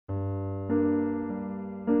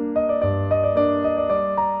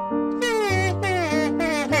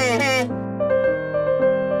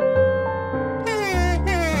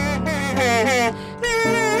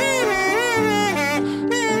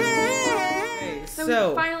So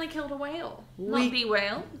we finally killed a whale. Not the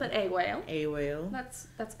whale, but a whale. A whale. That's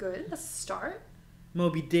good. That's a start.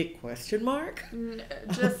 Moby Dick, question mark?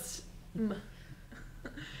 Just...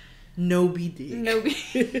 Moby Dick. Moby.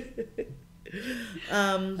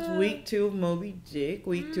 Week 2 of Moby Dick.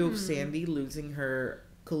 Week 2 of Sandy losing her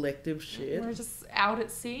collective shit. We're just out at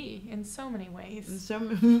sea in so many ways.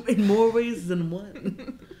 In more ways than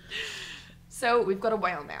one. So we've got a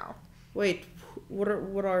whale now. Wait, what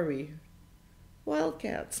are we?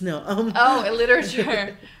 Wildcats. No. Oh,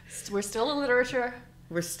 Illiterature. We're still Illiterature.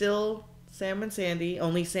 We're still Sam and Sandy.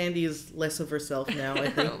 Only Sandy is less of herself now, I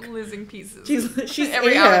think. Losing pieces. She's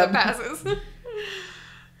every hour that passes.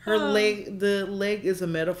 Her leg, the leg is a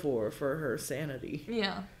metaphor for her sanity.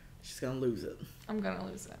 Yeah. She's gonna lose it. I'm gonna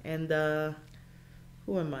lose it. And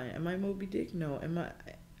who am I? Am I Moby Dick? No. Am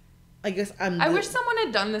I guess I'm. I wish someone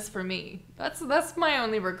had done this for me. That's my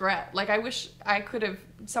only regret. Like, I wish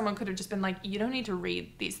someone could have just been like, you don't need to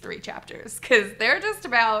read these 3 chapters because they're just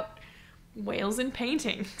about whales and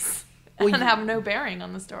paintings and have no bearing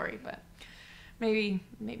on the story. But maybe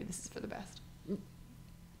this is for the best.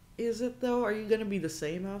 Is it though? Are you gonna be the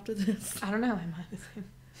same after this? I don't know. Am I the same?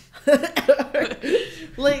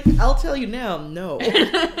 Like, I'll tell you now, no.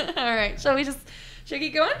 All right. Should we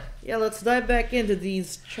keep going? Yeah, let's dive back into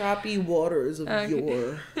these choppy waters of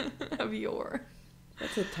yore. Of yore.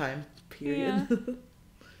 That's a time period. Yeah.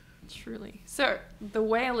 Truly. So, the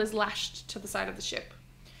whale is lashed to the side of the ship.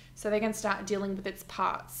 So they can start dealing with its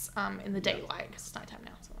parts in the daylight. It's nighttime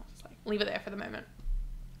now, so I'll just leave it there for the moment.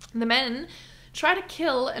 The men try to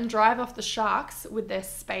kill and drive off the sharks with their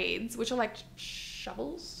spades, which are like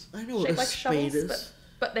shovels. I know what a spade is.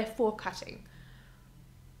 But they're for cutting.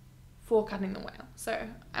 For cutting the whale. So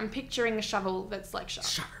I'm picturing a shovel that's like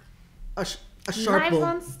sharp. A sharp Knives ball.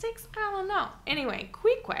 on sticks? I don't know. Anyway,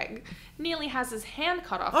 Queequeg nearly has his hand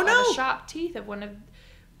cut off by no. the sharp teeth of one of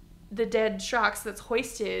the dead sharks that's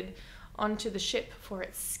hoisted onto the ship for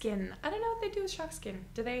its skin. I don't know what they do with shark skin.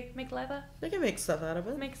 Do they make leather? They can make stuff out of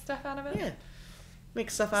it. Make stuff out of it? Yeah.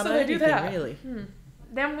 Make stuff out so of they anything, do that. really.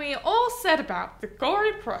 Then we all said about the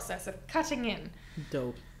gory process of cutting in.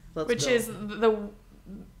 Dope. Which is the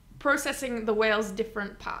processing the whale's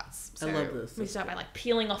different parts. So I love this. We start by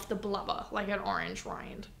peeling off the blubber, like an orange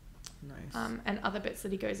rind. Nice. And other bits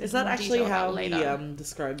that he goes into. Is that actually how he later.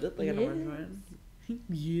 described it? Like an orange rind?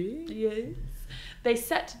 Yes. They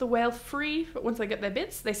set the whale free, once they get their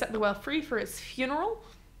bits, they set the whale free for its funeral,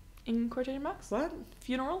 in quotation marks. What?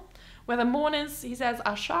 Funeral. Where the mourners, he says,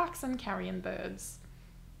 are sharks and carrion birds.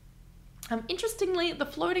 Interestingly, the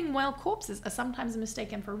floating whale corpses are sometimes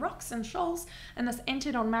mistaken for rocks and shoals and thus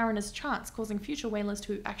entered on mariners' charts, causing future whalers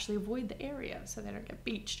to actually avoid the area so they don't get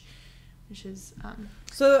beached, which is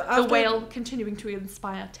the whale continuing to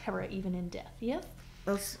inspire terror even in death. Yes?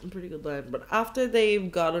 That's a pretty good line. But after they've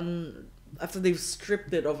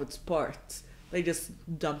stripped it of its parts, they just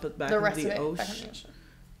dump it back into the ocean.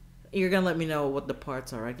 You're going to let me know what the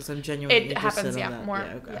parts are, right? Because I'm genuinely interested in that.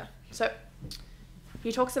 More, yeah. So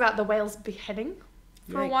he talks about the whale's beheading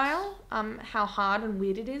for a while, how hard and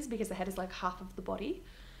weird it is because the head is like half of the body.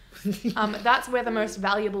 That's where the most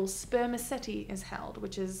valuable spermaceti is held,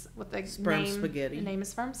 which is what the name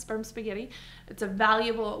is from, sperm spaghetti. It's a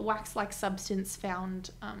valuable wax-like substance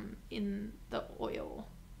found in the oil,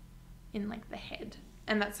 in like the head.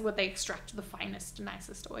 And that's what they extract the finest,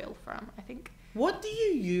 nicest oil from, I think. What do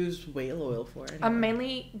you use whale oil for anyway?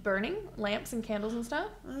 Mainly burning, lamps and candles and stuff.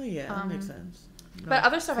 Oh yeah, that makes sense. But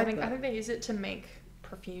other stuff, I think they use it to make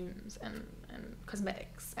perfumes and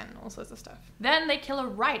cosmetics and all sorts of stuff. Then they kill a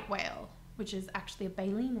right whale, which is actually a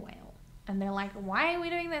baleen whale. And they're like, why are we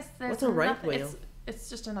doing this? What's a right whale? It's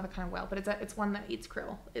just another kind of whale, but it's one that eats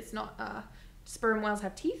krill. It's not, sperm whales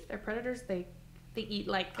have teeth. They're predators. They eat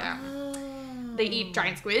they eat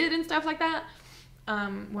giant squid and stuff like that.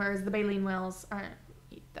 Whereas the baleen whales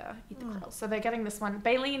eat the krill. So they're getting this one.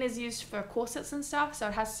 Baleen is used for corsets and stuff, so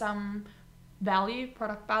it has some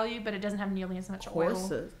product value, but it doesn't have nearly as much oil.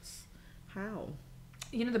 Corsets? How?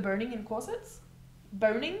 You know the boning in corsets?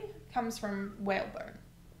 Boning comes from whale bone.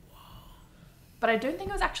 Whoa. But I don't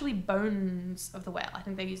think it was actually bones of the whale. I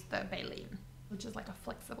think they used the baleen, which is like a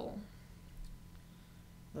flexible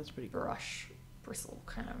That's pretty cool. brush bristle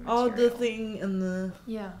kind of material. Oh, the thing in the...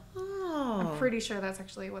 Yeah. Oh. I'm pretty sure that's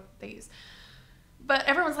actually what they use. But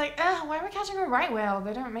everyone's like, why are we catching a right whale?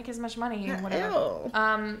 They don't make as much money and whatever.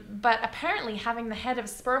 But apparently having the head of a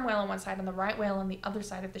sperm whale on one side and the right whale on the other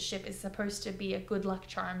side of the ship is supposed to be a good luck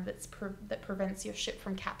charm that prevents your ship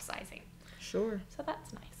from capsizing. Sure. So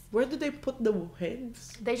that's nice. Where do they put the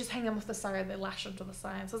heads? They just hang them off the side. They lash them to the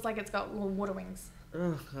side. So it's like it's got little water wings.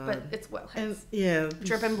 Oh, God. But it's whale heads. Yeah.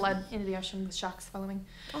 Dripping blood into the ocean with sharks following.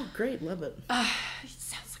 Oh, great. Love it. It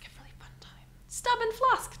sounds like a really fun time. Stubb and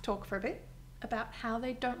Flask talk for a bit about how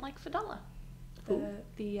they don't like Fidala.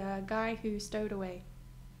 The guy who stowed away.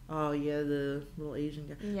 Oh, yeah, the little Asian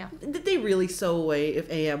guy. Yeah. Did they really sew away if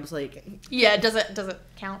Ahab's like... Yeah, does it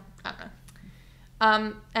count? I don't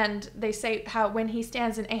know. And they say how when he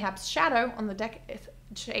stands in Ahab's shadow on the deck,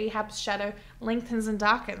 Ahab's shadow lengthens and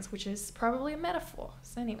darkens, which is probably a metaphor.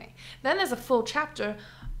 So anyway, then there's a full chapter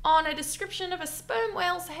on a description of a sperm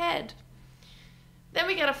whale's head. Then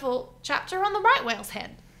we get a full chapter on the right whale's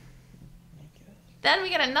head. Then we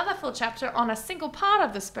get another full chapter on a single part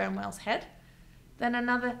of the sperm whale's head. Then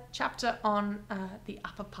another chapter on the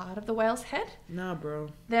upper part of the whale's head. Nah, bro.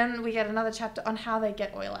 Then we get another chapter on how they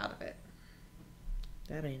get oil out of it.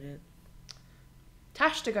 That ain't it.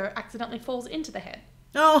 Tashtigo accidentally falls into the head.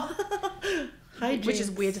 Oh! Which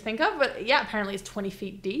is weird to think of, but yeah, apparently it's 20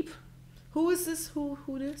 feet deep. Who is this? Who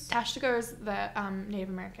this? Tashtigo is the Native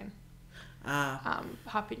American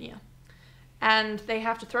harpooner. And they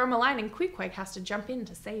have to throw him a line, and Queequeg has to jump in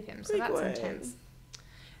to save him, so that's intense.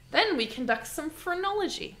 Then we conduct some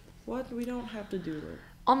phrenology. What? We don't have to do that.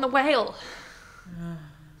 On the whale.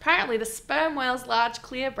 Apparently, the sperm whale's large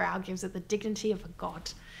clear brow gives it the dignity of a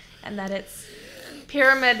god, and that its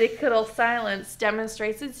pyramidical silence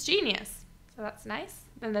demonstrates its genius. So that's nice.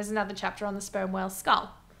 Then there's another chapter on the sperm whale's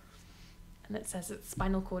skull, and it says its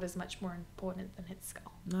spinal cord is much more important than its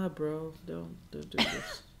skull. Nah, bro. Don't do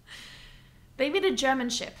this. They meet a German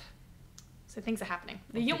ship, so things are happening.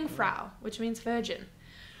 The Jungfrau, which means virgin.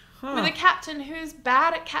 With a captain who's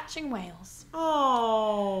bad at catching whales.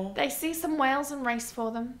 Oh. They see some whales and race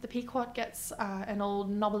for them. The Pequod gets an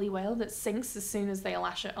old knobbly whale that sinks as soon as they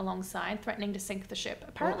lash it alongside, threatening to sink the ship.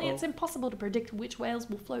 Apparently it's impossible to predict which whales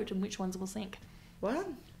will float and which ones will sink. What?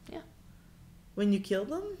 Yeah. When you kill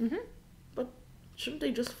them? Mm-hmm. But shouldn't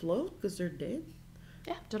they just float because they're dead?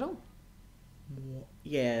 Yeah, diddle.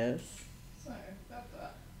 Yes. So, about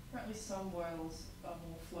that. Apparently some whales are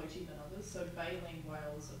more floaty than others, so baleen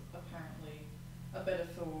whales apparently are better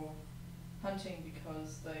for hunting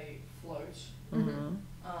because they float. Mm-hmm.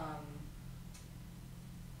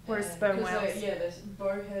 Whereas sperm whales? There's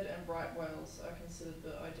bowhead and right whales are considered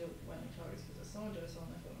the ideal whaling targets because they're so docile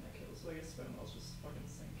and they float when they kill, so I guess sperm whales just fucking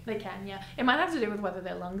sink. They can, yeah. It might have to do with whether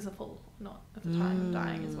their lungs are full or not at the time of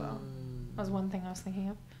dying as well. That was one thing I was thinking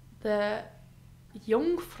of. The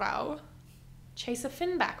Jungfrau chase a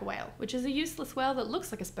finback whale, which is a useless whale that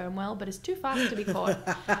looks like a sperm whale but is too fast to be caught.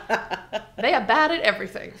 They are bad at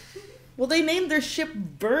everything. Well, they named their ship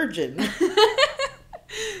Virgin.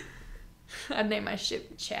 I'd name my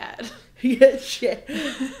ship Chad. Yeah, Chad.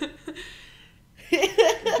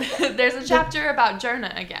 There's a chapter about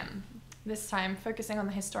Jonah again, this time focusing on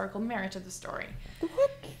the historical merit of the story.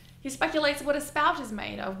 What? He speculates what a spout is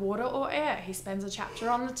made of, water or air. He spends a chapter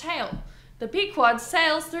on the tail. The Pequod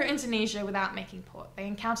sails through Indonesia without making port. They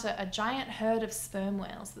encounter a giant herd of sperm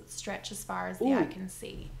whales that stretch as far as the eye can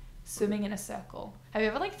see, swimming in a circle. Have you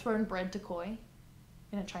ever thrown bread to koi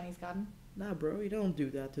in a Chinese garden? Nah, bro, you don't do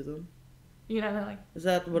that to them. You know, they're Is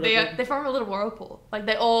that what they form a little whirlpool.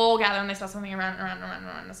 They all gather and they start swimming around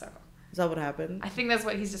in a circle. Is that what happened? I think that's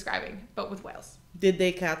what he's describing, but with whales. Did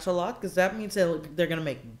they catch a lot? Because that means they're gonna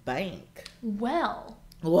make bank. Well,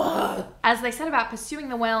 what? As they said about pursuing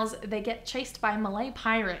the whales, they get chased by Malay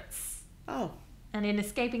pirates. Oh. And in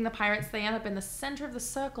escaping the pirates, they end up in the center of the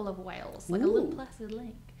circle of whales, like a little placid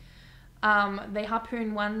lake. They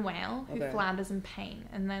harpoon one whale who flounders in pain,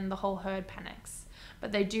 and then the whole herd panics.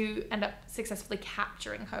 But they do end up successfully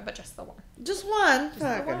capturing her, but just the one. Just one? Just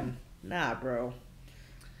the one. Nah, bro.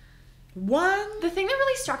 One? The thing that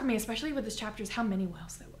really struck me, especially with this chapter, is how many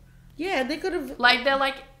whales there were. Yeah, they could have...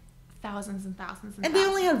 they're thousands and thousands and thousands. They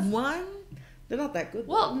only had one? They're not that good.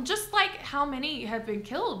 Well, just how many have been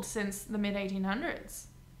killed since the mid-1800s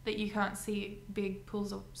that you can't see big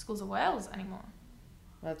schools of whales anymore.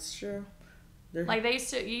 That's true. They used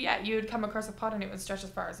to, you would come across a pod and it would stretch as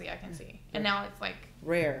far as the eye can see. And now it's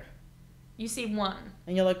rare. You see one.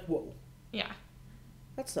 And you're like, whoa. Yeah.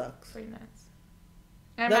 That sucks. Pretty nuts.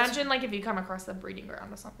 And imagine if you come across a breeding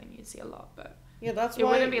ground or something, you'd see a lot, but yeah, that's it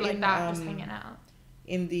wouldn't be like that just hanging out.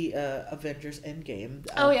 In the Avengers Endgame,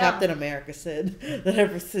 Captain America said that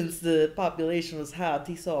ever since the population was halved,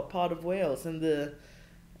 he saw a pod of whales in the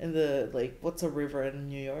what's a river in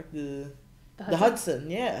New York? The Hudson,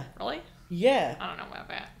 yeah. Really? Yeah. I don't know about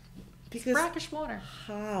that. Because brackish water.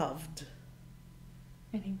 Halved.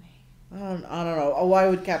 Anyway. I don't know. Why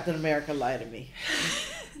would Captain America lie to me?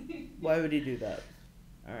 Why would he do that?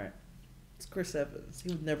 All right. It's Chris Evans. He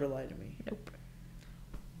would never lie to me. Nope.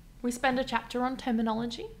 We spend a chapter on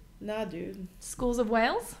terminology. Nah, dude. Schools of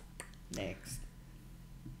whales. Next.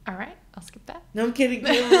 All right, I'll skip that. No, I'm kidding.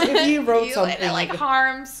 If you wrote something like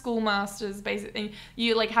harems, schoolmasters, basically.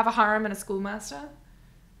 You like have a harem and a schoolmaster.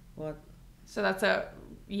 What? So that's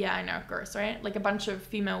yeah, I know, gross, right? Like a bunch of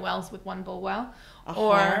female whales with one bull whale.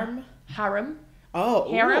 Harem. Oh,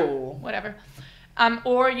 harem, ooh. whatever.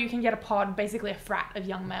 Or you can get a pod, basically a frat of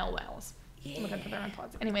young male whales. Yeah. Looking for their own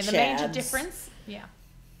pods. Anyway, the Chads.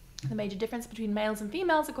 major difference between males and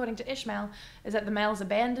females, according to Ishmael, is that the males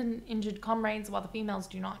abandon injured comrades while the females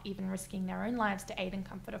do not, even risking their own lives to aid and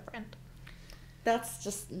comfort a friend. That's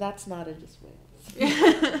not in just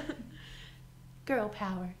whales. Girl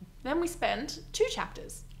power. Then we spend 2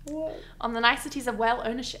 chapters What? on the niceties of whale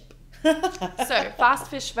ownership. So, fast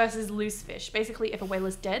fish versus loose fish. Basically, if a whale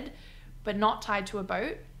is dead but not tied to a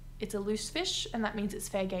boat, it's a loose fish, and that means it's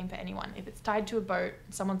fair game for anyone. If it's tied to a boat,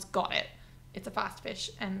 someone's got it, it's a fast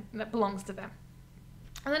fish, and that belongs to them.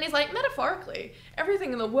 And then he's like, metaphorically,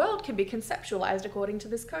 everything in the world can be conceptualized according to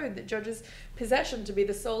this code that judges possession to be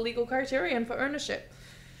the sole legal criterion for ownership.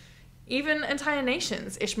 Even entire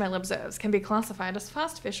nations, Ishmael observes, can be classified as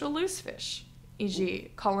fast fish or loose fish,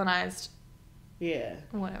 e.g. colonized. Yeah.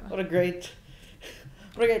 Whatever. What a great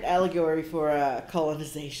allegory for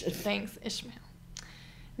colonization. Thanks, Ishmael.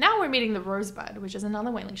 Now we're meeting the Rosebud, which is another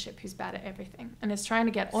whaling ship who's bad at everything and is trying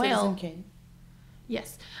to get oil. Citizen King.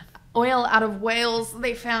 Yes. Oil out of whales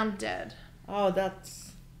they found dead. Oh,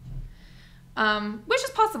 that's... Which is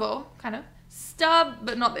possible, kind of. Stubb,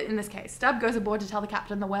 but not in this case. Stubb goes aboard to tell the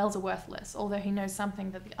captain the whales are worthless, although he knows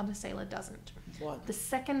something that the other sailor doesn't. What? The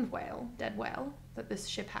second whale, dead whale, that this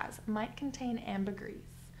ship has might contain ambergris,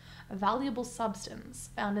 a valuable substance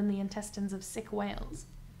found in the intestines of sick whales.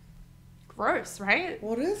 Gross, right?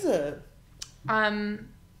 What is it?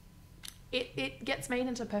 It gets made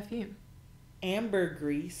into perfume.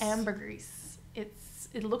 Ambergris. Ambergris.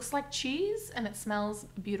 It looks like cheese and it smells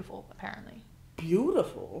beautiful, apparently.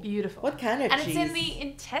 Beautiful? Beautiful. What kind of cheese? And it's in the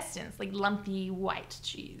intestines, like lumpy white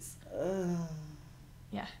cheese.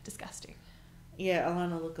 Yeah, disgusting. Yeah, I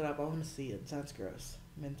want to look it up. I want to see it. Sounds gross.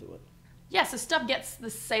 I'm into it. Yeah, so Stubb gets the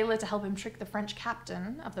sailor to help him trick the French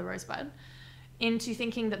captain of the Rosebud into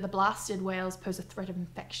thinking that the blasted whales pose a threat of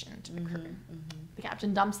infection to the crew. Mm-hmm. The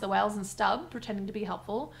captain dumps the whales and Stubb, pretending to be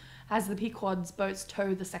helpful, as the Pequod's boats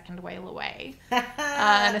tow the second whale away.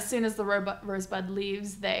 And as soon as the Rosebud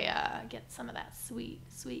leaves, they get some of that sweet,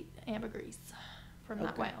 sweet ambergris from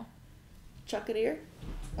that whale. Chuck it here.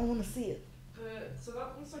 I want to see it. So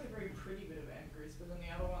that looks like a very pretty bit of ambergris, but then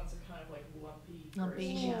the other ones are kind of like lumpy.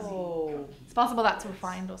 Lumpy, Oh. It's possible that's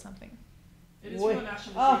refined or something. It is from the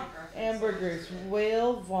National Geographic. Ambergris.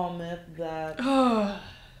 Whale vomit that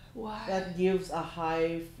gives a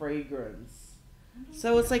high fragrance.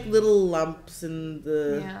 So it's like little lumps in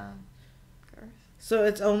the... Yeah. Gross. So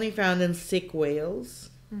it's only found in sick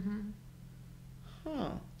whales? Mm-hmm. Huh.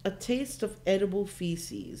 A taste of edible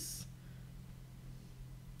feces.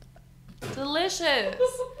 Delicious.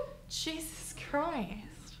 Jesus Christ.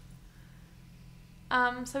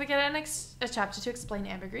 So we get a chapter to explain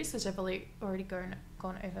ambergris, which I've already gone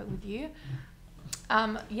over with you.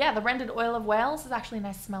 The rendered oil of whales is actually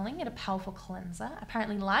nice smelling and a powerful cleanser.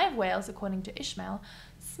 Apparently live whales, according to Ishmael,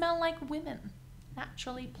 smell like women.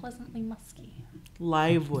 Naturally pleasantly musky.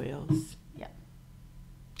 Live whales. Yep.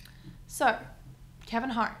 So,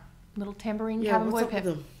 Kevin Hart, little tambourine Yeah, cabin what's boy up with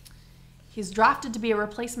Pip. them? He's drafted to be a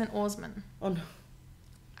replacement oarsman. Oh no.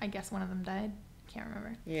 I guess one of them died. Can't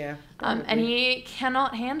remember. Yeah. And he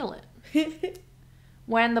cannot handle it.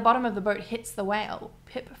 When the bottom of the boat hits the whale,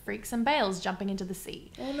 Pip freaks and bails, jumping into the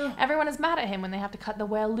sea. Oh no. Everyone is mad at him when they have to cut the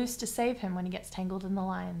whale loose to save him when he gets tangled in the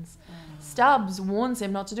lines. Stubbs warns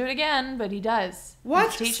him not to do it again, but he does.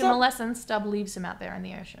 What? To teach him a lesson, Stubb leaves him out there in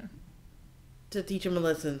the ocean. To teach him a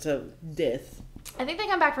lesson to death. I think they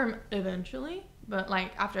come back from eventually, but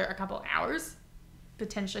like after a couple hours,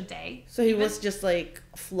 potentially a day. So he was just like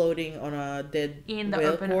floating on a dead in the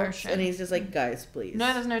whale open corpse, ocean. and he's just like, guys, please.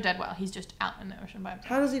 No, there's no dead whale. He's just out in the ocean by himself.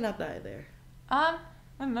 How does he not die there? I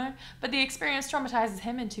don't know. But the experience traumatizes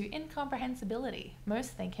him into incomprehensibility.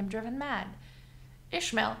 Most think him driven mad.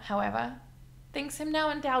 Ishmael, however, thinks him now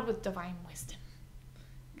endowed with divine wisdom.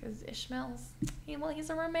 Because he's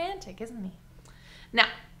a romantic, isn't he? Now,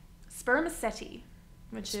 spermaceti,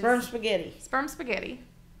 which is... Sperm spaghetti. Sperm spaghetti,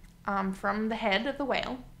 from the head of the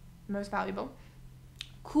whale, most valuable,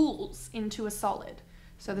 cools into a solid.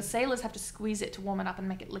 So the sailors have to squeeze it to warm it up and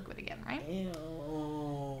make it liquid again, right?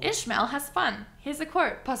 Ew. Ishmael has fun. Here's a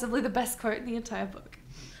quote, possibly the best quote in the entire book.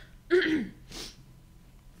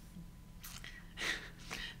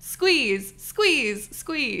 Squeeze, squeeze,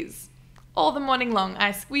 squeeze. All the morning long,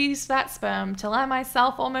 I squeezed that sperm till I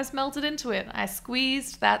myself almost melted into it. I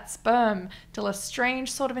squeezed that sperm till a strange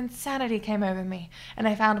sort of insanity came over me, and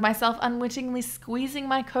I found myself unwittingly squeezing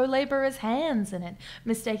my co-laborers' hands in it,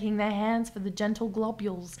 mistaking their hands for the gentle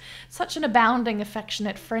globules. Such an abounding,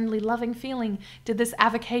 affectionate, friendly, loving feeling did this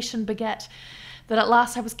avocation beget, that at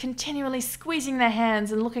last I was continually squeezing their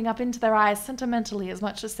hands and looking up into their eyes sentimentally, as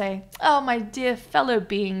much as say, "Oh, my dear fellow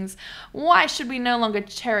beings, why should we no longer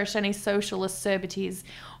cherish any social acerbities,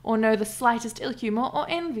 or know the slightest ill humour or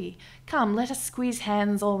envy? Come, let us squeeze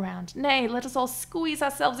hands all round. Nay, let us all squeeze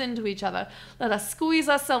ourselves into each other. Let us squeeze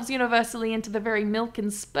ourselves universally into the very milk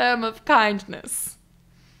and sperm of kindness."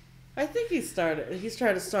 I think he's trying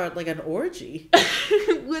to start like an orgy.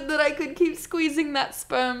 Would that I could keep squeezing that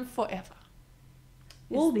sperm forever.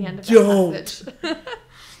 Well, the end of that message.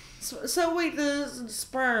 So wait, the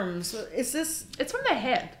sperm. So is this? It's from the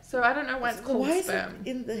head, so I don't know why it's called sperm. Is it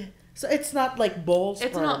in the? So it's not like bull sperm.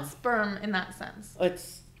 It's not sperm in that sense.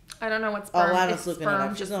 It's. I don't know what sperm. Lana's if looking sperm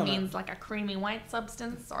it up. just means like a creamy white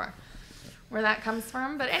substance, or where that comes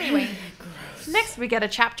from. But anyway, next we get a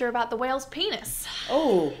chapter about the whale's penis.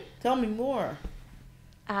 Oh, tell me more.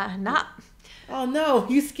 Nah. Oh no,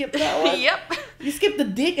 you skipped that one. Yep. You skipped the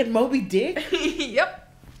dick and Moby Dick. Yep.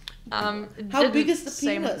 How big is the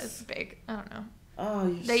penis? It's big. I don't know. Oh,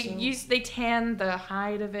 they tan the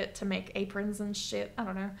hide of it to make aprons and shit. I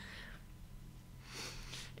don't know.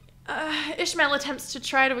 Ishmael attempts to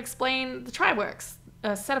try to explain the try-works,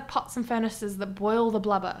 a set of pots and furnaces that boil the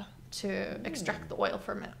blubber to extract the oil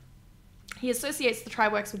from it. He associates the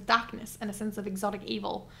try-works with darkness and a sense of exotic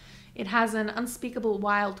evil. It has an unspeakable,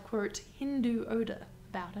 wild, quote, Hindu odor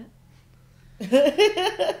about it.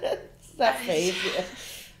 It's that phase, yeah.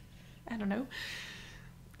 I don't know.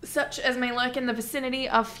 Such as may lurk in the vicinity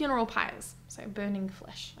of funeral pyres, so burning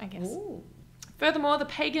flesh, I guess. Ooh. Furthermore, the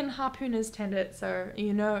pagan harpooners tend it, so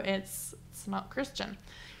you know it's not Christian.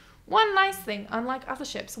 One nice thing, unlike other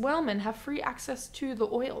ships, whalemen have free access to the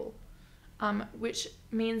oil, which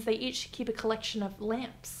means they each keep a collection of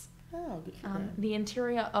lamps. Oh, good for them. The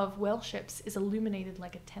interior of whale ships is illuminated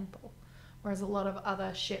like a temple, whereas a lot of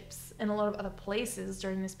other ships in a lot of other places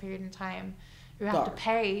during this period in time, you have to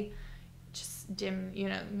pay just dim,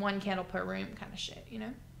 one candle per room kind of shit,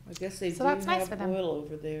 I guess they do that's nice have for them. oil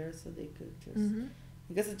over there, so they could just. Mm-hmm.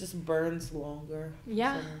 I guess it just burns longer.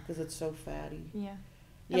 Yeah. Because it's so fatty. Yeah.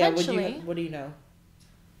 Yeah. Eventually. What do you know?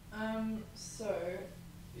 So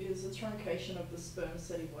is a truncation of the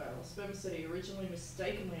spermaceti whale. Spermaceti, originally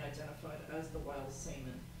mistakenly identified as the whale's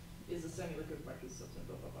semen, is a semi-liquid brackish substance.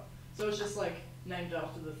 Blah blah blah. So it's just like named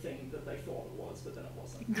after the thing that they thought it was, but then it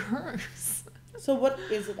wasn't. Gross. So what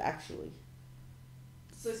is it actually?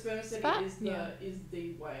 So spermaceti is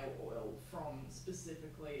the whale oil from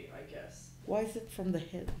specifically, I guess. Why is it from the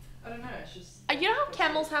head? I don't know. It's just. You know how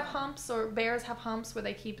camels have humps or bears have humps where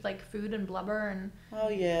they keep like food and blubber and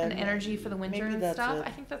and energy for the winter and stuff? It.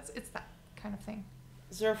 I think it's that kind of thing.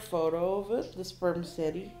 Is there a photo of it? The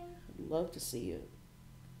spermaceti? I'd love to see it.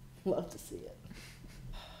 Love to see it.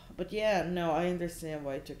 But yeah, no, I understand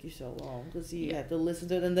why it took you so long, because you had to listen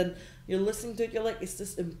to it, and then you're listening to it, you're like, is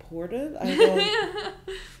this important? I don't.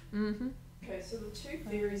 Mm-hmm. Okay, so the two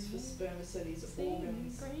theories for spermaceti's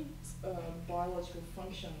organs, biological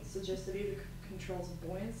function, suggest that either controls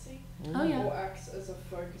buoyancy or acts as a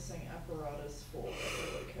focusing apparatus for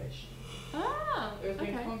echolocation. Ah, There has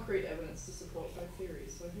been concrete evidence to support both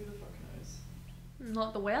theories, so who the fuck knows?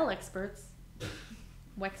 Not the whale experts.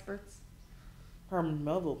 Wexperts. Herman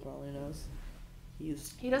Melville probably knows.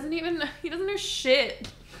 He doesn't know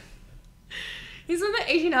shit. He's from the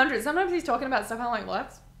 1800s. Sometimes he's talking about stuff I'm like, well,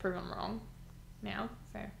 that's proven wrong now,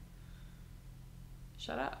 so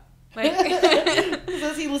shut up. Like,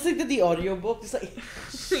 says he listening to the audiobook. He's like,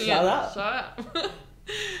 shut up.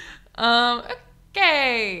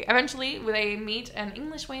 Okay. Eventually, they meet an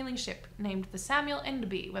English whaling ship named the Samuel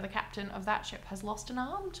Enderby, where the captain of that ship has lost an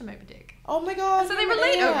arm to Moby Dick. Oh my god. So they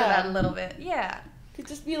relate over that a little bit. Yeah. Could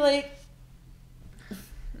just be like...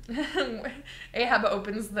 Ahab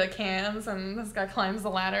opens the cans and this guy climbs the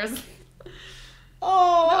ladders.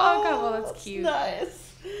 Oh god, well, that's cute.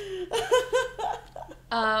 Nice.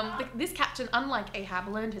 This captain, unlike Ahab,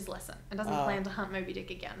 learned his lesson and doesn't plan to hunt Moby Dick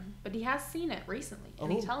again. But he has seen it recently,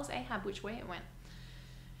 and he tells Ahab which way it went.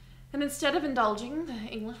 And instead of indulging the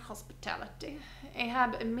English hospitality,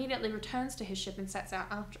 Ahab immediately returns to his ship and sets out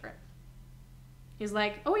after it. He's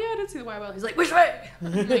like, oh yeah, I did see the white whale. He's like, which way?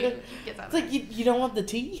 Gets out it's like, you don't want the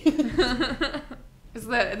tea?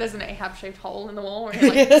 There's an Ahab-shaped hole in the wall where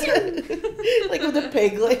you're like... like with a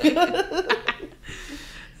pig, like...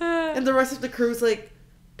 and the rest of the crew's like,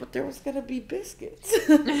 But there was gonna be biscuits.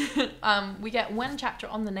 We get one chapter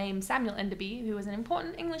on the name Samuel Enderby, who was an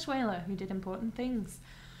important English whaler who did important things.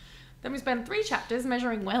 Then we spend 3 chapters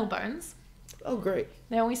measuring whale bones. Oh, great.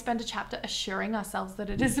 Then we spend a chapter assuring ourselves that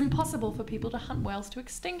it is impossible for people to hunt whales to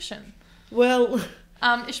extinction. Well...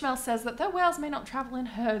 Ishmael says that though whales may not travel in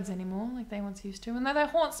herds anymore like they once used to, and though their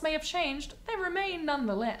haunts may have changed, they remain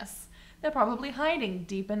nonetheless. They're probably hiding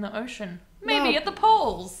deep in the ocean. Maybe at the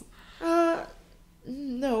poles.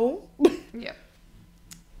 No. Yep.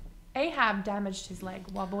 Ahab damaged his leg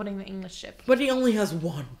while boarding the English ship. But he only has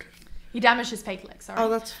one. He damaged his fake leg, sorry. Oh,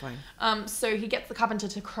 that's fine. So he gets the carpenter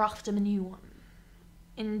to craft him a new one.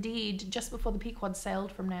 Indeed, just before the Pequod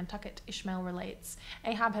sailed from Nantucket, Ishmael relates,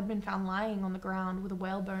 Ahab had been found lying on the ground with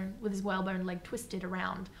his whalebone leg twisted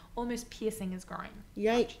around, almost piercing his groin.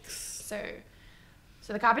 Yikes. So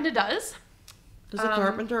the carpenter does. Is the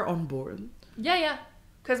carpenter on board? Yeah.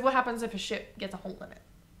 Because what happens if a ship gets a hole in it?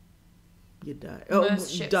 You die.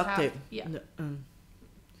 Most ships duct have, tape. Yeah. No,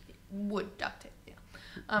 Wood duct tape,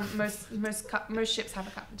 yeah. Most ships have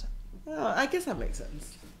a carpenter. Oh, I guess that makes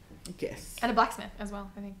sense. I guess. And a blacksmith as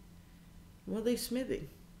well, I think. What are they smithing?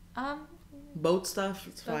 Boat stuff?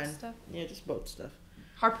 It's boat fine. Stuff. Yeah, just boat stuff.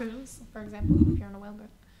 Harpoons, for example, if you're on a whaleboat.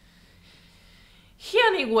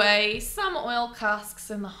 Anyway, some oil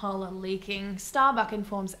casks in the hull are leaking. Starbuck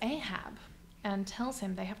informs Ahab and tells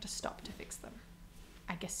him they have to stop to fix them.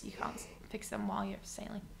 I guess you can't fix them while you're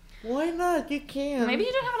sailing. Why not? You can. Maybe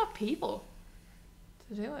you don't have enough people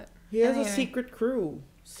to do it. He has a secret crew.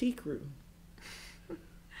 Sea crew.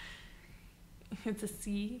 It's a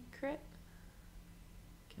secret.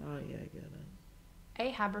 Oh, yeah, I get it.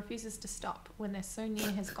 Ahab refuses to stop when they're so near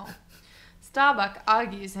his goal. Starbuck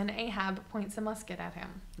argues and Ahab points a musket at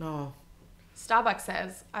him. No. Starbuck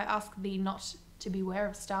says, I ask thee not to beware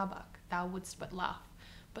of Starbuck, thou wouldst but laugh.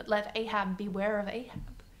 But let Ahab beware of Ahab.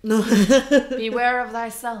 No. Beware of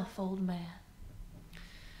thyself, old man.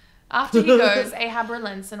 After he goes, Ahab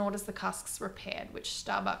relents and orders the casks repaired, which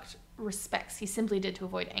Starbuck respects. He simply did to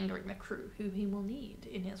avoid angering the crew, who he will need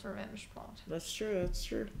in his revenge plot. That's true.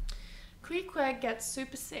 Queequeg gets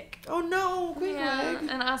super sick. Oh no, Queequeg! Yeah,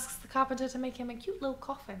 and asks the carpenter to make him a cute little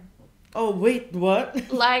coffin. Oh, wait,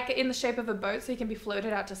 what? Like in the shape of a boat so he can be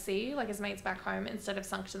floated out to sea, like his mates back home, instead of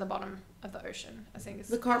sunk to the bottom of the ocean. I think it's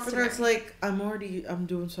the carpenter's like, I'm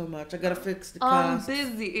doing so much. I gotta fix the cask. I'm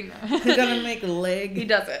busy. I gotta make a leg. He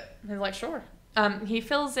does it. He's like, sure. He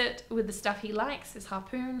fills it with the stuff he likes, his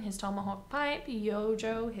harpoon, his tomahawk pipe,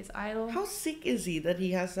 Yojo, his idol. How sick is he that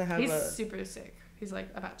he has to have He's super sick. He's like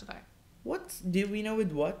about to die. Do we know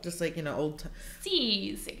with what? Just like, old time.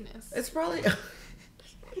 Sea sickness. It's probably...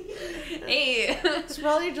 Hey. It's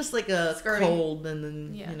probably just like a cold and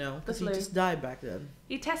then, because he just died back then.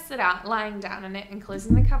 He tests it out, lying down in it and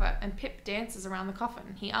closing the cover, and Pip dances around the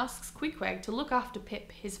coffin. He asks Queequeg to look after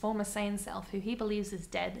Pip, his former sane self, who he believes is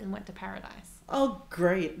dead and went to paradise. Oh,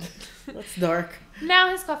 great. That's dark. Now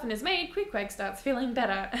his coffin is made, Queequeg starts feeling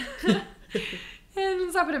better. And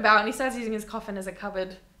he's up and about, and he starts using his coffin as a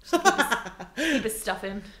cupboard. Keep his stuff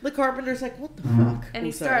in. The carpenter's like, what the fuck? And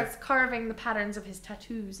he starts carving the patterns of his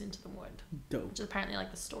tattoos into the wood. Dope. Which is apparently like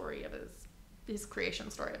the story of his creation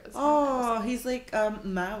story of his. Oh, he's like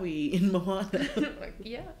Maui in Moana.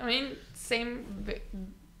 Yeah, I mean, same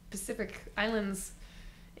Pacific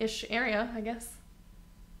Islands-ish area, I guess.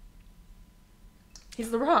 He's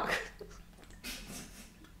the Rock.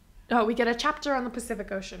 Oh, we get a chapter on the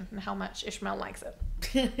Pacific Ocean and how much Ishmael likes it.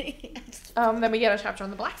 Then we get a chapter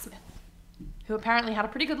on the blacksmith, who apparently had a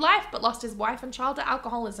pretty good life but lost his wife and child to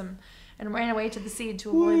alcoholism and ran away to the sea to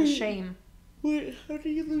avoid the shame. Wait, how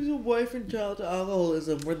did you lose a wife and child to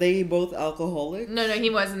alcoholism? Were they both alcoholics? No, he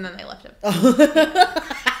was, and then they left him. I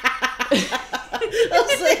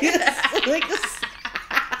was like,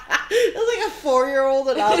 it's like a 4-year-old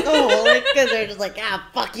and alcoholic because they're just like,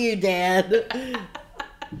 fuck you, Dad.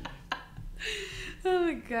 Oh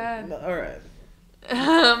my god. All right.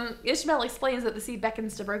 Ishmael explains that the sea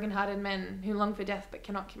beckons to broken-hearted men who long for death but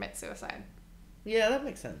cannot commit suicide. Yeah, that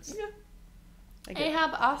makes sense. Yeah.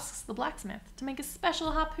 Ahab asks the blacksmith to make a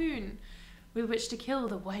special harpoon with which to kill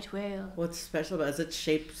the white whale. What's special about it? Is it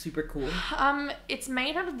shaped super cool? It's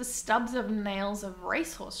made out of the stubs of nails of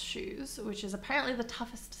racehorse shoes, which is apparently the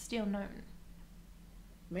toughest steel known.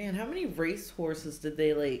 Man, how many racehorses did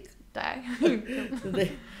they die? Did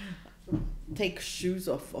they take shoes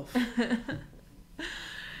off of?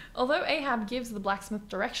 Although Ahab gives the blacksmith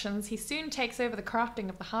directions, he soon takes over the crafting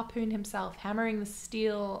of the harpoon himself, hammering the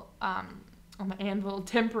steel on the anvil,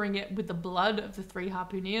 tempering it with the blood of the 3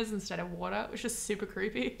 harpooneers instead of water, which is super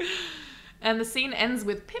creepy. And the scene ends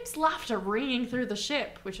with Pip's laughter ringing through the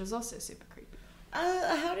ship, which is also super creepy.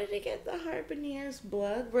 How did he get the Harpooner's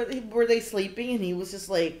blood? Were they sleeping and he was just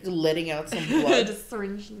like letting out some blood? Just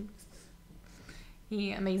syringing.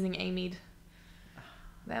 He amazing Amy'd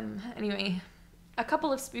them. Anyway, a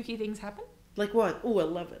couple of spooky things happen. Like what? Oh, I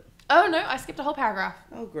love it. Oh no, I skipped a whole paragraph.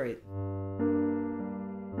 Oh, great.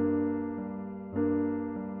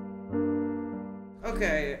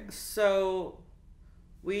 Okay, so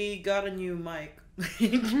we got a new mic.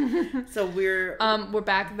 So we're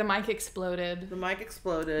back. The mic exploded. My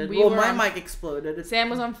mic exploded. Sam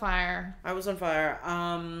was on fire. I was on fire.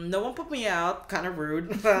 No one put me out. Kind of rude.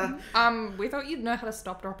 We thought you'd know how to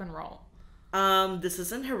stop, drop, and roll. This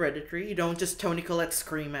isn't Hereditary. You don't just Toni Collette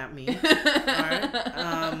scream at me.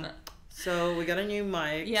 Alright. So we got a new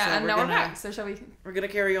mic. Yeah, so and now we're back. So shall we? We're gonna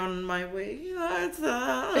carry on my way.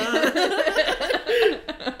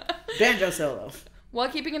 Banjo solo. While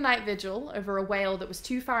keeping a night vigil over a whale that was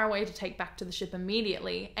too far away to take back to the ship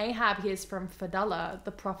immediately, Ahab hears from Fedallah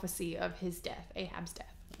the prophecy of his death, Ahab's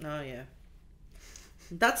death. Oh, yeah.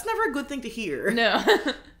 That's never a good thing to hear. No.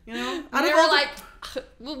 You know? We were like,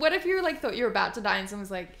 well, what if you like thought you were about to die and someone's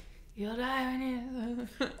like, you'll die when you...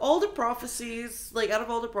 All the prophecies, like out of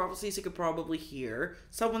all the prophecies you could probably hear,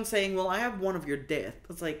 someone saying, well, I have one of your death.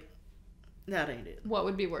 It's like, that ain't it. What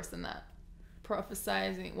would be worse than that?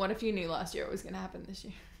 Prophesizing. What if you knew last year it was going to happen this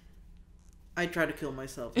year? I'd try to kill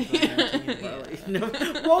myself.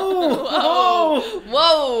 Whoa!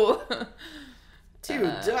 Whoa! Too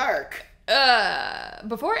dark.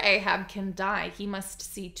 Before Ahab can die, he must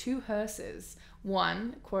see two hearses.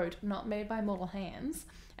 One, quote, not made by mortal hands,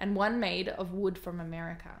 and one made of wood from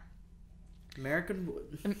America. American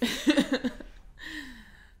wood.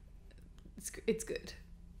 It's good.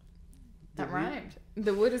 That rhymed.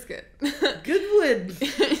 The wood is good. Good wood.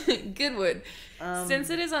 Good wood. Since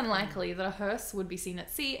it is unlikely that a hearse would be seen at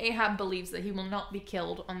sea, Ahab believes that he will not be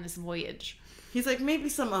killed on this voyage. He's like, maybe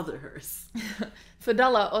some other hearse.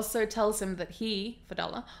 Fedallah also tells him that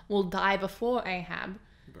Fedallah, will die before Ahab.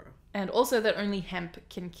 Bro. And also that only Hemp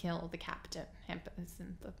can kill the captain. Hemp is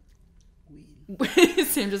in the... Weed.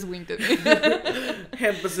 Sam just winked at me.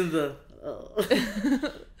 Hemp is in the...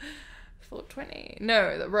 420.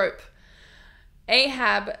 No, the rope.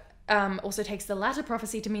 Ahab also takes the latter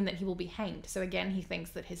prophecy to mean that he will be hanged. So again, he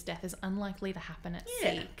thinks that his death is unlikely to happen at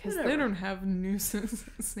sea because they don't have nooses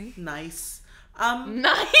at sea. Nice.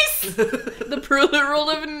 Nice. The plural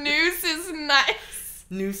of noose is nice.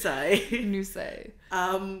 Noosei.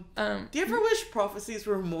 Do you ever wish prophecies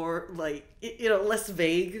were more like less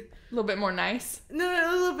vague? A little bit more nice. No,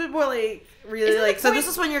 a little bit more like really like. So this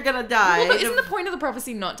is when you're gonna die. Well, but isn't the point of the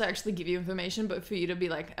prophecy not to actually give you information, but for you to be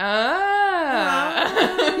like when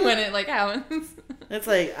it like happens? It's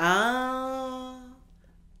like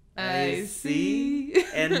I see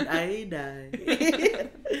and I die.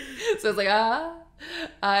 So it's like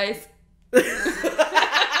I.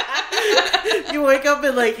 You wake up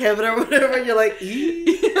in like heaven or whatever, and you're like,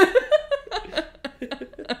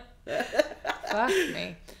 fuck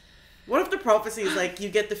me. What if the prophecy is like you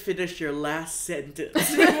get to finish your last sentence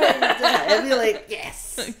before you die? I'd be like,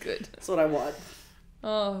 yes, good. That's what I want.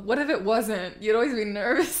 Oh, what if it wasn't? You'd always be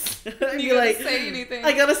nervous. I'd you be gotta like, say anything.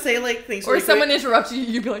 I gotta say like things. Or really someone quick. interrupts you,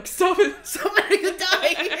 you'd be like, stop it. Somebody could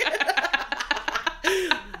die.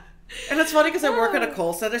 And it's funny because I work at a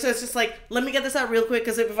call center, so it's just like, let me get this out real quick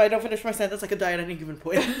because if I don't finish my sentence, I could die at any given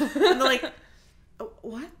point. And they're like, oh,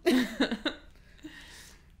 what?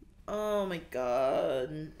 Oh my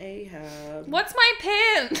god, Ahab. What's my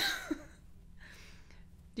pin?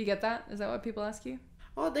 Do you get that? Is that what people ask you?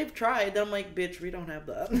 Oh, they've tried. I'm like, bitch, we don't have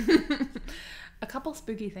that. A couple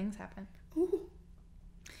spooky things happen. Ooh.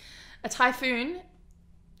 A typhoon.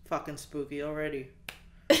 Fucking spooky already.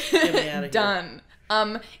 Get me out of Done.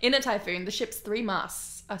 In a typhoon, the ship's 3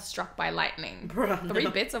 masts are struck by lightning. Bruh, 3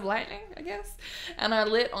 bits of lightning, I guess, and are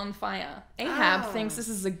lit on fire. Ahab thinks this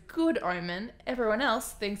is a good omen. Everyone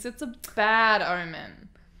else thinks it's a bad omen.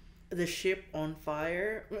 The ship on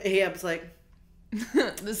fire? Ahab's like...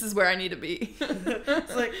 This is where I need to be.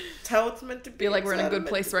 It's like, it's how it's meant to be. Feel like we're in a good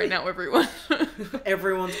place right now, everyone.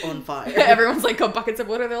 Everyone's on fire. Everyone's like, got buckets of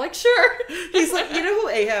water. They're like, sure. He's like, you know who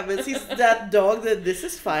Ahab is? He's that dog that this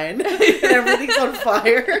is fine. And everything's on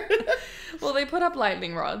fire. Well, they put up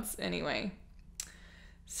lightning rods anyway.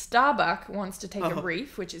 Starbuck wants to take a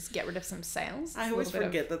reef, which is get rid of some sails. I always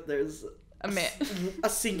forget that there's a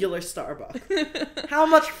singular Starbuck. How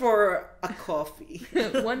much for a coffee?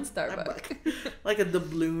 1 Starbuck. Like a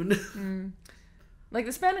doubloon. Like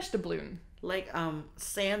the Spanish doubloon. Like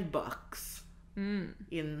sandbucks in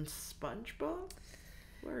SpongeBob.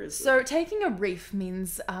 Where is So taking a reef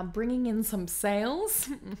means bringing in some sails.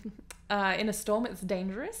 In a storm, it's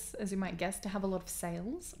dangerous, as you might guess, to have a lot of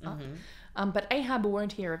sails up. But Ahab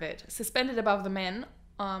won't hear of it. Suspended above the men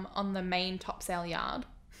on the main topsail yard.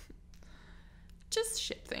 Just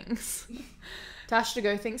ship things.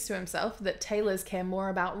 Tashtago thinks to himself that tailors care more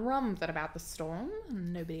about rum than about the storm.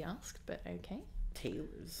 Nobody asked, but okay.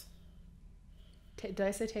 Tailors. Did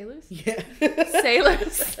I say tailors? Yeah.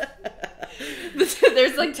 Sailors.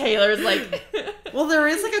 There's like tailors, like... Well, there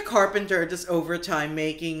is like a carpenter just overtime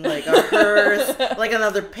making like a hearse, like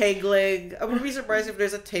another peg leg. I wouldn't be surprised if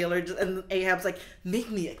there's a tailor and Ahab's like,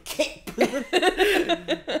 make me a cape. And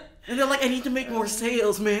they're like, I need to make more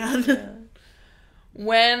sails, man. Yeah.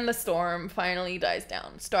 When the storm finally dies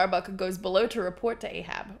down, Starbuck goes below to report to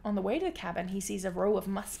Ahab. On the way to the cabin, he sees a row of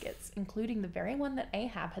muskets, including the very one that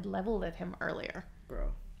Ahab had leveled at him earlier.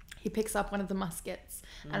 Bro. He picks up one of the muskets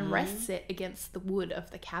and rests it against the wood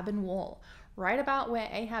of the cabin wall, right about where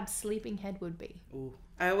Ahab's sleeping head would be. Ooh.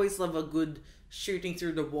 I always love a good shooting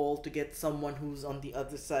through the wall to get someone who's on the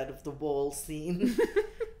other side of the wall scene.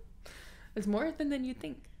 There's more of them than you'd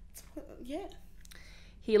think. Yeah.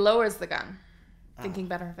 He lowers the gun, thinking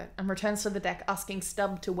better of it, and returns to the deck, asking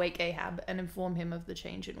Stubb to wake Ahab and inform him of the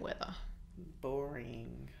change in weather.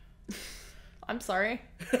 Boring. I'm sorry.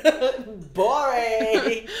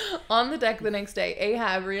 Boring! On the deck the next day,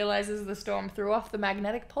 Ahab realizes the storm threw off the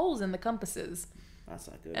magnetic poles in the compasses. That's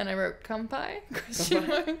not good. And I wrote, "Compi?" Question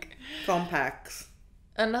mark. Compacts.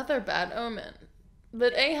 Another bad omen.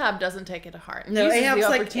 But Ahab doesn't take it to heart. No, Ahab's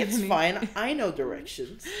like, it's fine. I know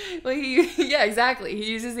directions. Well, yeah, exactly. He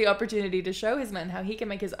uses the opportunity to show his men how he can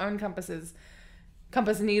make his own compass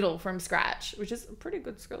needle from scratch, which is a pretty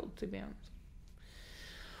good skill, to be honest.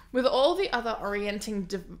 With all the other orienting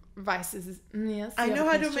devices, yes, I know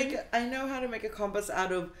how to make a compass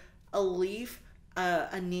out of a leaf,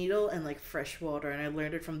 a needle, and like fresh water, and I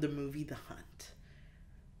learned it from the movie The Hunt.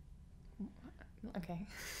 Okay.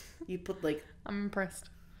 You put like... I'm impressed.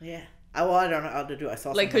 Yeah. I don't know how to do it. I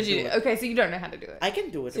saw like, could you... Okay, so you don't know how to do it. I can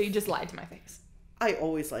do it. So you just lied to my face. I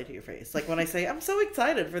always lie to your face. Like when I say, I'm so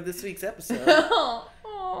excited for this week's episode.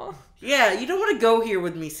 Oh. Yeah, you don't want to go here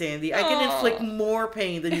with me, Sandy. I can inflict more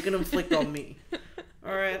pain than you can inflict on me.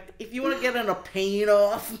 Alright? If you want to get in a pain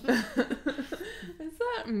off... Is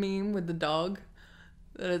that meme with the dog?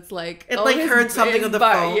 That it's like... It like heard something on the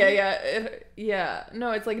phone. Yeah. Yeah.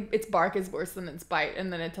 No, it's like its bark is worse than its bite,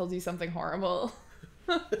 and then it tells you something horrible.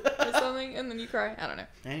 Or something, and then you cry. I don't know.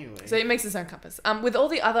 Anyway. So it makes its own compass. With all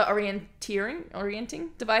the other orienting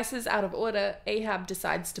devices out of order, Ahab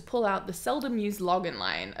decides to pull out the seldom used login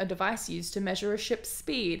line, a device used to measure a ship's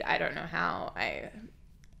speed. I don't know how. I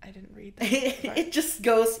didn't read that. It just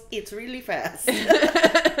goes, it's really fast.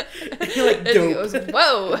 You're like, dope. It goes,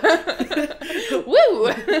 whoa.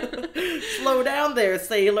 Woo. Slow down there,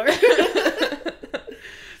 sailor.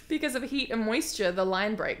 Because of heat and moisture, the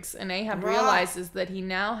line breaks, and Ahab realizes that he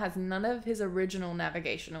now has none of his original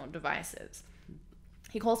navigational devices.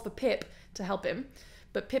 He calls for Pip to help him,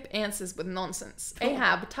 but Pip answers with nonsense.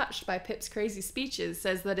 Ahab, touched by Pip's crazy speeches,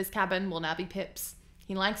 says that his cabin will now be Pip's.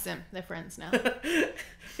 He likes him. They're friends now.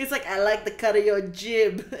 He's like, I like the cut of your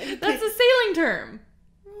jib. That's a sailing term.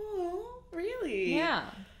 Oh, really? Yeah.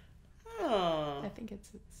 Oh. I think it's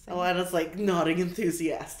sailing. Alana's like nodding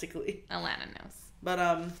enthusiastically. Alana knows.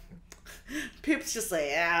 But, Pip's just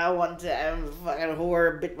like, one time a fucking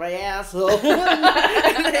whore bit my asshole.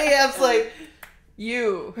 And Ahab's like,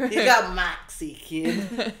 you got Moxie,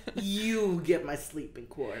 kid. You get my sleeping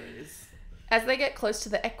quarters. As they get close to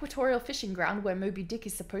the equatorial fishing ground where Moby Dick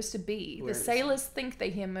is supposed to be, the sailors think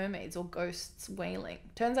they hear mermaids or ghosts wailing.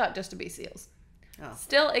 Turns out just to be seals. Oh.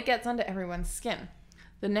 Still, it gets under everyone's skin.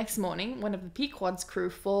 The next morning, one of the Pequod's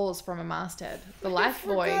crew falls from a masthead. The life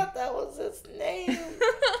buoy... I forgot that was his name.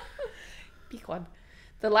 Pequod.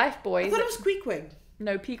 The life buoy... I thought it was Queequeg.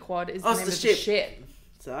 No, Pequod is the name of the ship.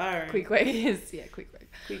 Sorry. Queequeg is... Yeah, Queequeg.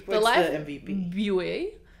 Queequeg's the life the MVP.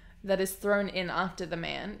 buoy that is thrown in after the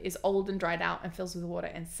man is old and dried out and fills with water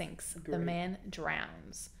and sinks. Great. The man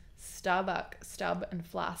drowns. Starbuck, Stubb, and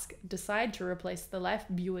Flask decide to replace the life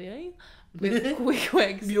buoy with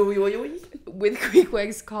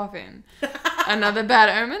Queequeg's coffin. Another bad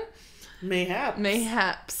omen?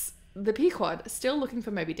 Mayhaps. The Pequod, still looking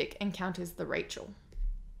for Moby Dick, encounters the Rachel.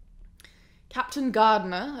 Captain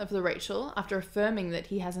Gardner of the Rachel, after affirming that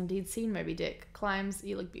he has indeed seen Moby Dick, climbs...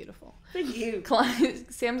 You look beautiful. Thank you.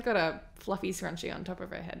 Sam's got a fluffy scrunchie on top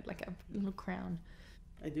of her head, like a little crown.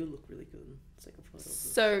 I do look really good. It's like a photo.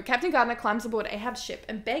 So Captain Gardner climbs aboard Ahab's ship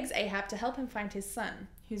and begs Ahab to help him find his son,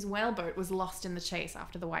 whose whaleboat was lost in the chase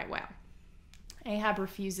after the white whale. Ahab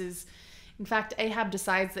refuses In fact, Ahab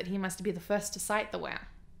decides that he must be the first to sight the whale.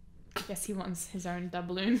 I guess he wants his own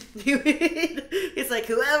doubloon. It's like,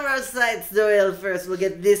 whoever sights the whale first will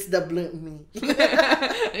get this doubloon.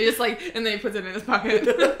 It's like, and then he puts it in his pocket.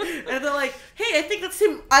 And they're like, hey, I think it's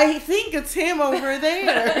him. I think it's him over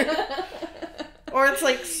there. Or it's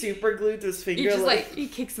like super glued to his finger. He just he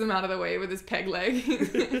kicks them out of the way with his peg leg.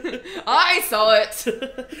 I saw it.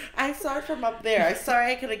 I saw it from up there. I'm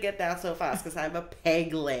sorry I couldn't get down so fast because I have a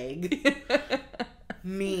peg leg.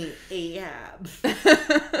 Me, Ahab.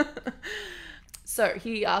 So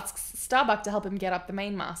he asks Starbuck to help him get up the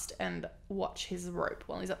mainmast and watch his rope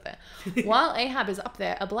while he's up there. While Ahab is up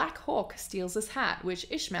there, a black hawk steals his hat, which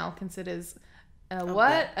Ishmael considers a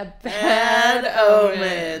bad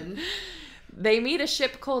omen. They meet a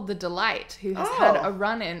ship called the Delight, who has had a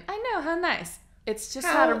run-in. I know, how nice. It's just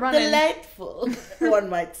had a run-in. Delightful, one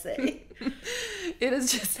might say. It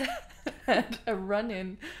has just had a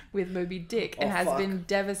run-in with Moby Dick and has been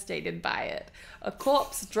devastated by it. A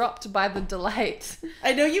corpse dropped by the Delight.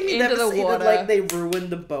 I know you mean devastated like they ruined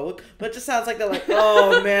the boat, but it just sounds like they're like,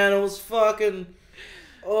 oh man, it was fucking...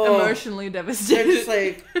 emotionally devastated. They're just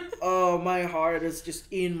like, oh, my heart is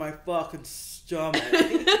just in my fucking stomach.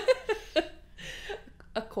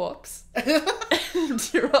 A corpse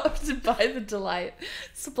dropped by the Delight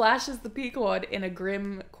splashes the Pequod in a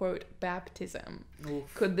grim, quote, baptism.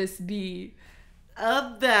 Oof. Could this be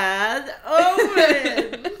a bad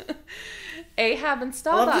omen? Ahab and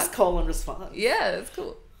Starbuck. I love this call and response. Yeah, that's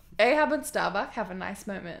cool. Ahab and Starbuck have a nice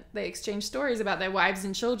moment. They exchange stories about their wives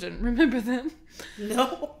and children. Remember them?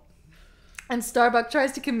 No. And Starbuck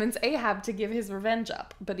tries to convince Ahab to give his revenge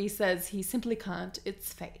up, but he says he simply can't.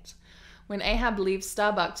 It's fate. When Ahab leaves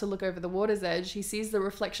Starbuck to look over the water's edge, he sees the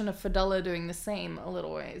reflection of Fedallah doing the same a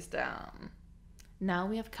little ways down. Now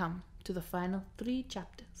we have come to the final 3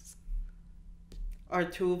 chapters. Are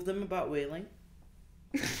 2 of them about whaling?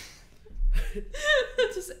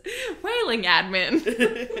 Just whaling admin.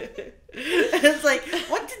 It's like,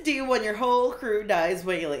 what to do when your whole crew dies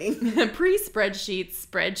whaling.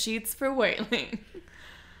 Spreadsheets for whaling.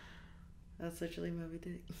 That's literally Moby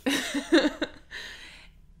Dick.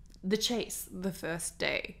 The chase, the first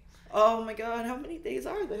day. Oh my god, how many days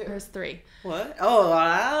are there? There's 3. What? Oh,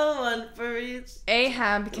 wow, one for each.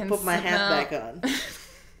 Ahab can put my hat back on.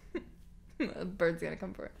 The bird's gonna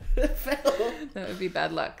come for it. It fell. That would be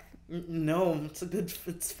bad luck. No,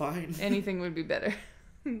 it's fine. Anything would be better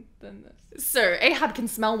than this. So, Ahab can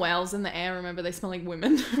smell whales in the air. Remember, they smell like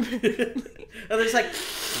women. And there's like,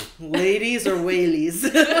 ladies or whaleys?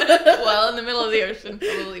 Well, in the middle of the ocean,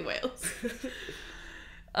 probably whales.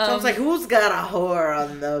 So it's like, who's got a whore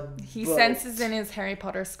on the He boat? senses in his Harry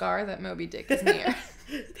Potter scar that Moby Dick is near.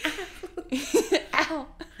 Ow!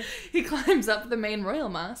 He climbs up the main royal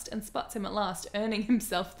mast and spots him at last, earning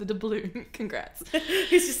himself the doubloon. Congrats.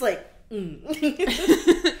 He's just like,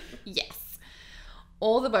 Yes.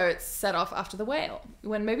 All the boats set off after the whale.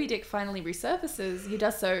 When Moby Dick finally resurfaces, he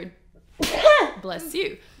does so, bless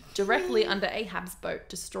you, directly under Ahab's boat,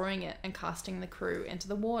 destroying it and casting the crew into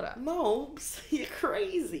the water. Mobes, you're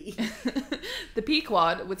crazy. The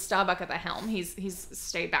Pequod, with Starbuck at the helm, he's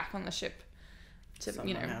stayed back on the ship to,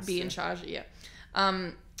 be in charge. Yeah.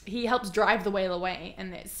 He helps drive the whale away,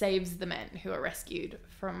 and it saves the men who are rescued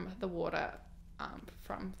from the water,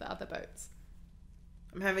 from the other boats.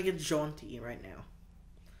 I'm having a jaunty right now.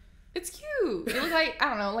 It's cute. You look like, I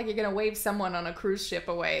don't know, like you're going to wave someone on a cruise ship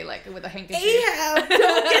away, like with a handkerchief. Ahab,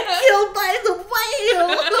 don't get killed by the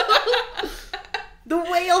whale! The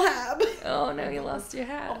whale hab. Oh no, you lost your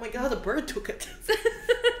hat. Oh my god, the bird took it.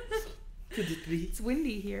 Could it be? It's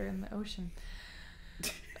windy here in the ocean.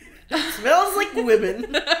 It smells like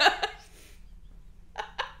women.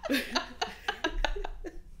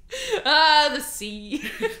 The sea.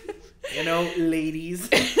 Ladies.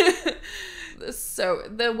 So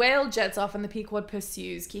the whale jets off and the Pequod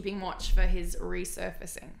pursues, keeping watch for his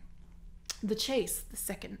resurfacing. The chase, the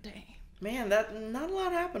second day. Man, not a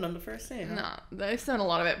lot happened on the first day. Huh? No, they spent a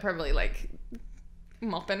lot of it probably like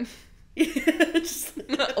mopping. Just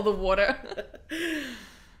all the water.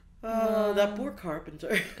 Oh, that poor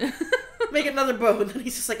carpenter. Make another boat, and then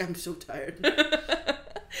he's just like, I'm so tired. I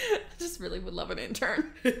just really would love an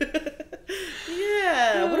intern.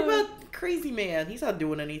 Yeah. What about Crazy Man? He's not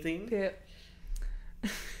doing anything. Yeah.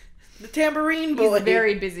 The tambourine boy. He's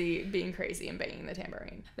very busy being crazy and banging the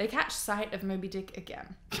tambourine. They catch sight of Moby Dick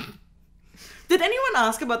again. Did anyone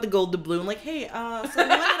ask about the gold doubloon? Like, hey, so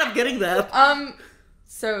you ended up getting that.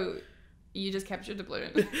 So you just captured the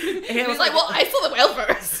doubloon. And he's like, well, I saw the whale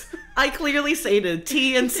first. I clearly stated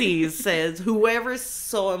T&C says whoever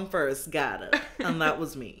saw him first got it. And that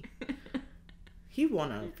was me. He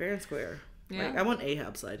won out fair and square. Yeah. Like, I want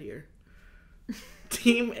Ahab's side here.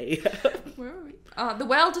 Team Ahab. Where are we? The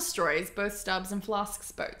whale destroys both Stubbs and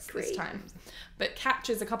Flask's boats this Great. time, but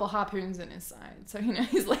catches a couple harpoons in his side. So,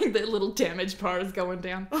 he's like the little damage bar is going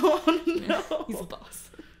down. Oh, no. He's a boss.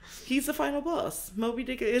 He's the final boss. Moby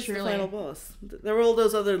Dick is Truly. the final boss. There were all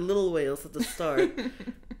those other little whales at the start.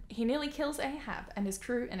 He nearly kills Ahab and his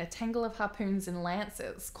crew in a tangle of harpoons and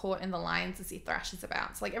lances caught in the lines as he thrashes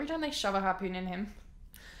about. So, like, every time they shove a harpoon in him...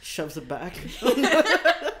 Shoves it back.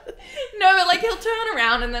 No, but, like, he'll turn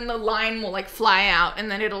around and then the line will, like, fly out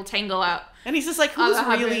and then it'll tangle out. And he's just like,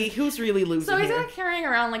 who's really losing So he's here? like carrying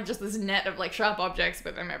around, like, just this net of, like, sharp objects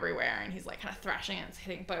with him everywhere, and he's, like, kind of thrashing and it's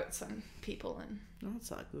hitting boats and people and... No,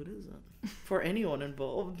 that's not good, is it? For anyone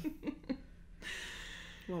involved.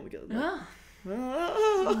 Well, we got that.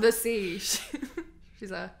 Oh. The sea.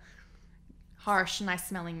 She's a harsh,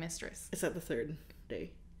 nice-smelling mistress. Is that the third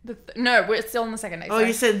day? No, we're still on the second day. Oh, sorry.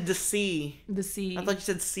 you said the sea. The sea. I thought you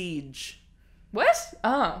said siege. What?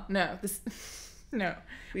 Oh, no. No.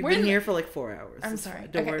 We've been here for like 4 hours. I'm It's sorry.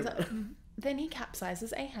 fine. Don't worry so, about it. Then he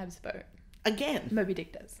capsizes Ahab's boat. Again. Moby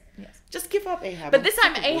Dick does. Yes. Just give up Ahab. But this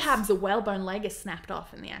time Ahab's whalebone leg is snapped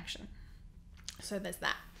off in the action. So there's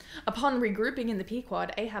that. Upon regrouping in the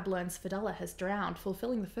Pequod, Ahab learns Fedallah has drowned,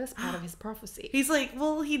 fulfilling the first part of his prophecy. He's like,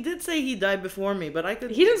 well, he did say he died before me, but I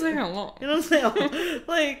could... He didn't say how long. You know what I'm saying?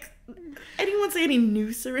 Like, anyone say any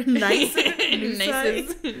nooser and nicer?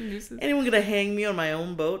 Nooses. Anyone gonna hang me on my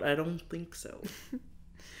own boat? I don't think so.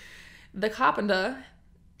 The carpenter,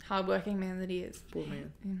 hard-working man that he is, Poor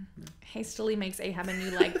man. hastily makes Ahab a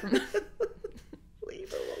new leg from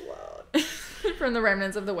Leave him alone. from the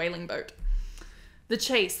remnants of the whaling boat. The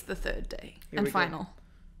chase, the third day, and final.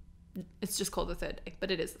 It's just called the third day, but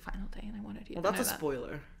it is the final day, and I wanted you to know that. Well, that's a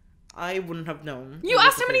spoiler. I wouldn't have known. You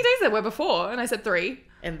asked how many days there were before, and I said 3.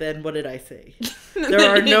 And then what did I say? There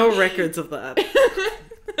are no records of that.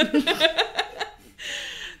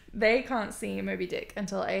 They can't see Moby Dick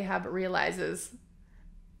until Ahab realizes...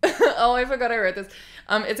 Oh, I forgot I wrote this.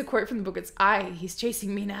 It's a quote from the book. It's, he's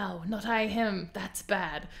chasing me now, not I him. That's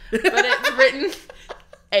bad. But it's written...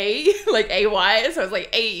 like A-Y, so I was like,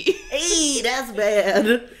 That's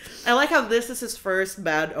bad. I like how this is his first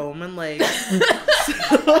bad omen, like, so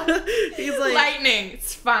he's like... Lightning,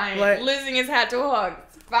 it's fine. Losing his hat to a hog,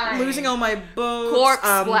 it's fine. Losing all my boats. Corpse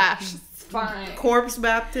splash, it's fine. Corpse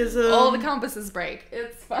baptism. All the compasses break,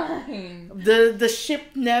 it's fine. The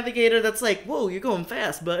ship navigator that's like, whoa, you're going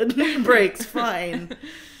fast, bud. Breaks, fine.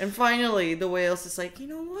 And finally, the whale's just like, you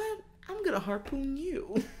know what? I'm gonna harpoon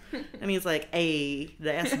you. And he's like,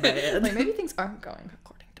 that's bad. Like, maybe things aren't going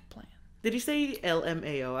according to plan. Did he say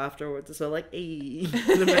LMAO afterwards? So like,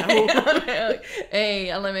 LMAO.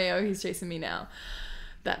 LMAO, he's chasing me now.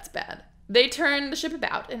 That's bad. They turn the ship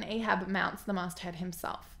about, and Ahab mounts the masthead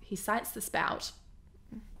himself. He sights the spout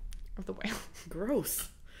of the whale. Gross.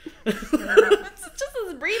 It's just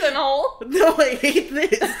this breathing hole. No, I hate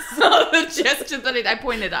this. The gesture that I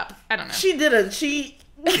pointed up. I don't know. She didn't. She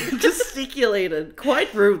gesticulated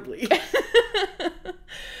quite rudely.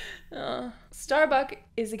 Starbuck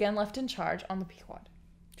is again left in charge on the Pequod.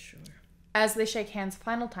 Sure. As they shake hands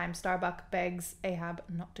final time, Starbuck begs Ahab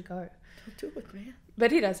not to go. Don't do it, man.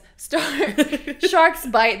 But he does. Sharks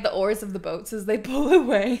bite the oars of the boats as they pull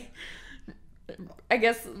away. I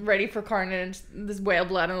guess ready for carnage. There's whale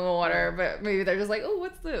blood in the water, but maybe they're just like, oh,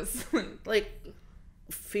 what's this? Like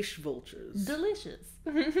fish vultures. Delicious.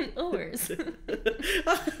 Oars.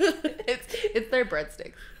 It's their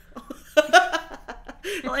breadsticks.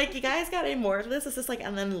 Like, you guys got any more of this? Is this like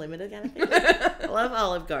an unlimited kind of thing? I love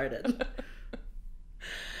Olive Garden.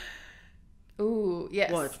 Ooh,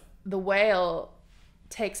 yes. What? The whale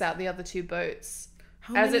takes out the other 2 boats.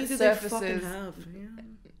 How as many it do surfaces. they fucking have? Yeah.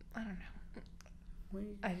 I don't know.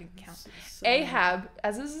 Wait, I didn't count. so Ahab,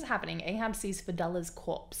 as this is happening, Ahab sees Fedallah's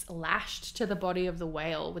corpse lashed to the body of the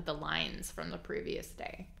whale with the lines from the previous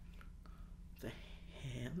day. The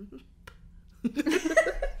ham?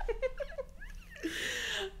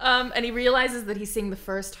 And he realizes that he's seeing the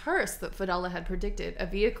first hearse that Fedallah had predicted, a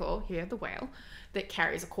vehicle, here the whale, that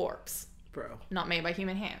carries a corpse. Bro. Not made by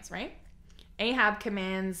human hands, right? Ahab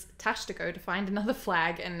commands Tashtiko to find another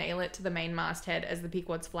flag and nail it to the main masthead, as the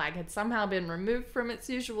Pequod's flag had somehow been removed from its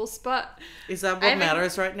usual spot. Is that what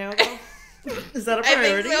matters right now, though? Is that a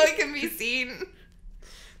priority? I think so. It can be seen.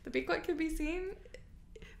 The Pequod can be seen.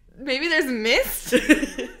 Maybe there's mist? I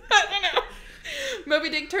don't know. Moby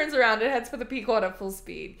Dick turns around and heads for the Pequod at full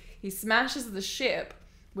speed. He smashes the ship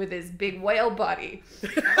with his big whale body,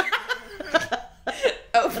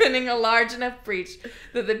 opening a large enough breach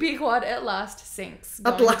that the Pequod at last sinks.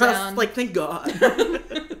 At last, down, like, thank God.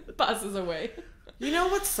 Passes away. You know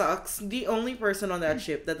what sucks? The only person on that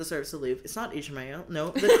ship that deserves to live, it's not Ishmael. No,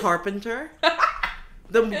 the carpenter.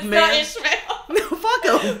 It's not Ishmael. No, fuck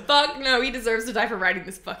him. Fuck no, he deserves to die for writing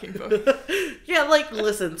this fucking book. Yeah, like,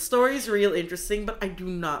 listen, story's real interesting, but I do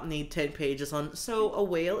not need 10 pages on, so a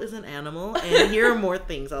whale is an animal, and here are more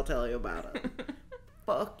things I'll tell you about it.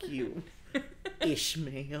 Fuck you,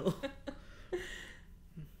 Ishmael.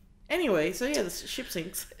 Anyway, so yeah, the ship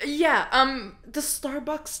sinks. Yeah, Does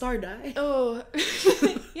Starbucks star die? Oh.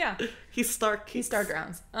 Yeah. He star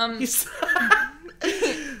drowns. You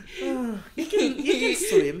can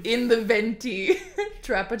swim. In the venti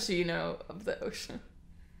Trappuccino of the ocean.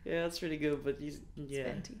 Yeah, that's pretty good, but yeah. It's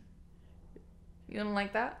venti. You don't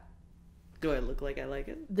like that? Do I look like I like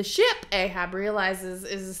it? The ship, Ahab realizes,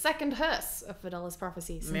 is a second hearse of Fidella's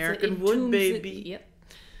prophecy. American Wood, baby. Yep.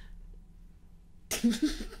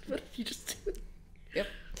 What did you just do? Yep.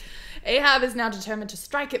 Ahab is now determined to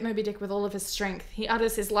strike at Moby Dick with all of his strength. He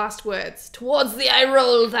utters his last words. "Towards thee I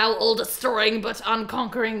roll, thou all-destroying but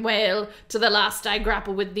unconquering whale. To the last I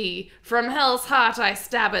grapple with thee. From hell's heart I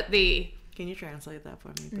stab at thee." Can you translate that for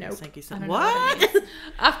me? Nope. Thank you so much. What?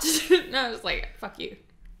 No, I was like, fuck you.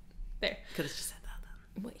 There. Could have just said that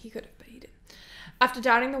then. Well, he could have, but he didn't. After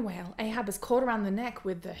darting the whale, Ahab is caught around the neck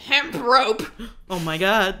with the hemp rope. Oh my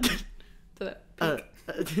god. To the peak.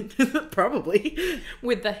 Probably.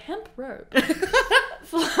 With the hemp rope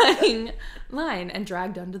flying line and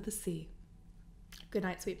dragged under the sea. Good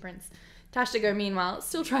night, sweet prince. Tashtigo, meanwhile,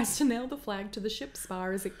 still tries to nail the flag to the ship's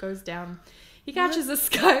spar as it goes down. He catches a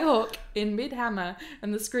skyhawk in mid-hammer,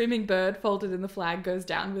 and the screaming bird folded in the flag goes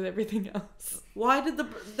down with everything else. Why did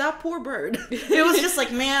that poor bird? It was just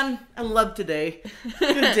like, man, I love today.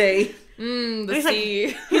 Good day. The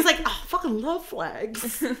sea. He's like, oh, I fucking love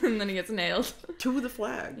flags. And then he gets nailed. To the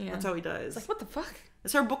flag. Yeah. That's how he dies. It's like, what the fuck?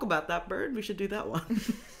 Is there a book about that bird? We should do that one.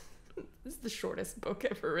 This is the shortest book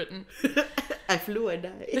ever written. I flew, I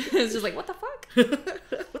died. It's just like, what the fuck?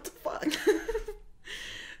 What the fuck?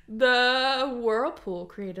 The whirlpool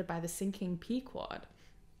created by the sinking Pequod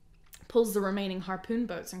pulls the remaining harpoon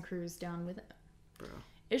boats and crews down with it. Bro.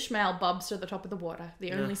 Ishmael bobs to the top of the water,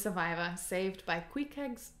 the only survivor, saved by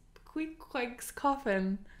Queequeg's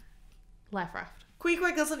coffin life raft.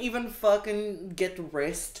 Queequeg doesn't even fucking get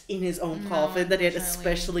rest in his own coffin that he had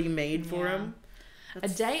especially made for him.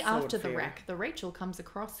 That's a day so after unfair. the wreck, the Rachel comes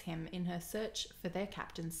across him in her search for their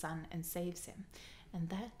captain's son and saves him. And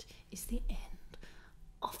that is the end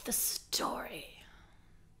of the story.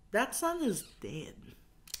 That son is dead.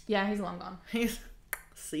 Yeah, he's long gone.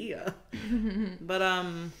 See ya. But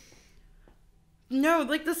no,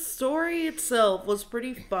 like the story itself was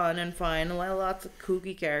pretty fun and fine. Lots of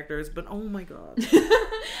kooky characters, but oh my god.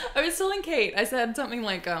 I was telling Kate, I said something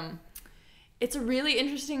like, it's a really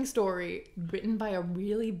interesting story written by a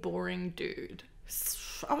really boring dude.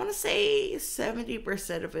 I want to say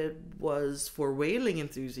 70% of it was for whaling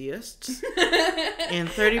enthusiasts. And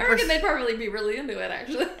 30%... I reckon they'd probably be really into it,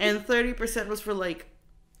 actually. And 30% was for, like,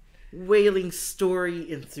 whaling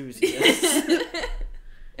story enthusiasts.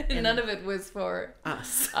 And none of it was for...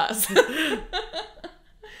 Us.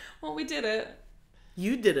 Well, we did it.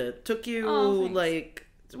 You did it. Took you, like...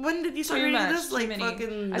 When did you start reading this? Like,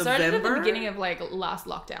 fucking November? I started at the beginning of, like, last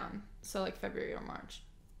lockdown. So, like, February or March.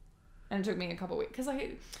 And it took me a couple weeks. Because,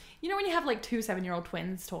 you know when you have, like, 2 7-year-old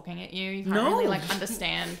twins talking at you? You can't really, like,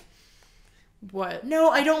 understand what... No,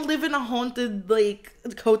 I don't live in a haunted, like,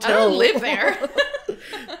 hotel. I don't live there.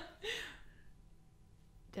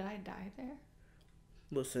 Did I die there?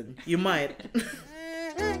 Listen, you might.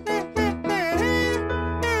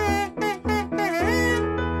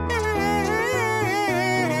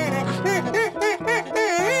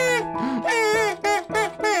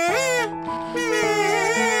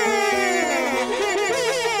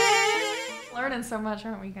 So much,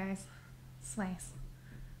 aren't we, guys? It's nice.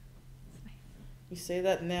 You say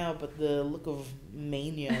that now, but the look of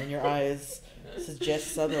mania in your eyes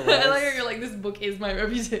suggests otherwise. I like how you're like, this book is my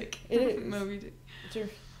Moby Dick. It is. Moby Dick. It's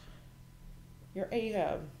your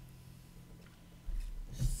Ahab.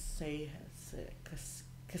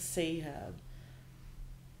 Kasahab.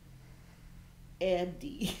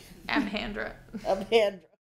 Andy. Amhandra. Amhandra.